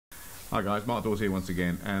Hi guys, Mark Dawes here once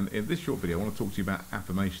again, and in this short video I want to talk to you about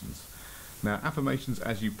affirmations. Now, affirmations,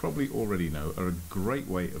 as you probably already know, are a great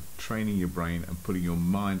way of training your brain and putting your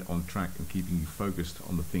mind on track and keeping you focused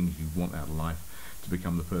on the things you want out of life to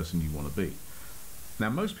become the person you want to be. Now,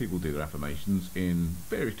 most people do their affirmations in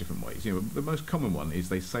various different ways. The most common one is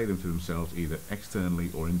they say them to themselves either externally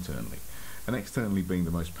or internally. And externally being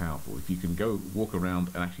the most powerful. If you can go walk around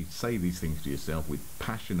and actually say these things to yourself with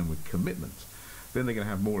passion and with commitment, then they're going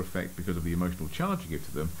to have more effect because of the emotional charge you give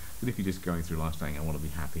to them than if you're just going through life saying, I want to be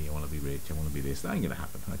happy, I want to be rich, I want to be this. That ain't going to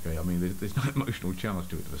happen, okay? I mean, there's no emotional charge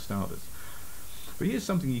to it for starters. But here's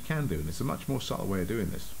something you can do, and it's a much more subtle way of doing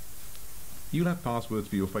this. You'll have passwords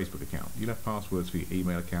for your Facebook account. You'll have passwords for your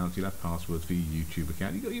email accounts. You'll have passwords for your YouTube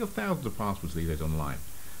account. You've got thousands of passwords these days online.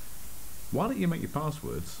 Why don't you make your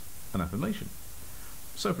passwords an affirmation?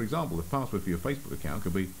 So, for example, the password for your Facebook account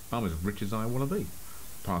could be, I'm as rich as I want to be.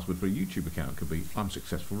 Password for a YouTube account could be, I'm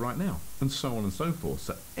successful right now, and so on and so forth.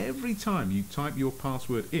 So every time you type your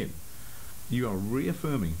password in, you are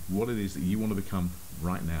reaffirming what it is that you want to become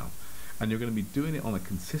right now. And you're going to be doing it on a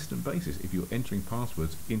consistent basis if you're entering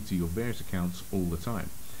passwords into your various accounts all the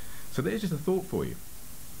time. So there's just a thought for you.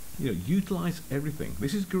 Utilize everything.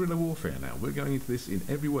 This is guerrilla warfare now. We're going into this in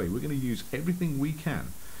every way. We're going to use everything we can,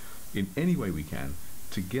 in any way we can,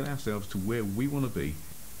 to get ourselves to where we want to be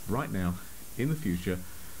right now, in the future,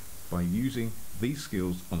 by using these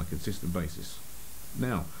skills on a consistent basis.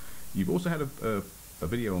 Now, you've also had a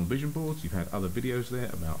video on vision boards. You've had other videos there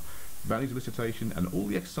about values elicitation and all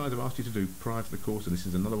the exercise I've asked you to do prior to the course, and this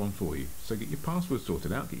is another one for you. So get your passwords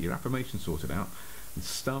sorted out, get your affirmations sorted out, and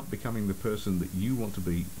start becoming the person that you want to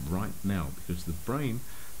be right now, because the brain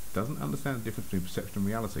doesn't understand the difference between perception and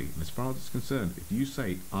reality. And as far as it's concerned, if you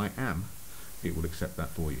say I am, it will accept that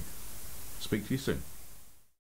for you. Speak to you soon.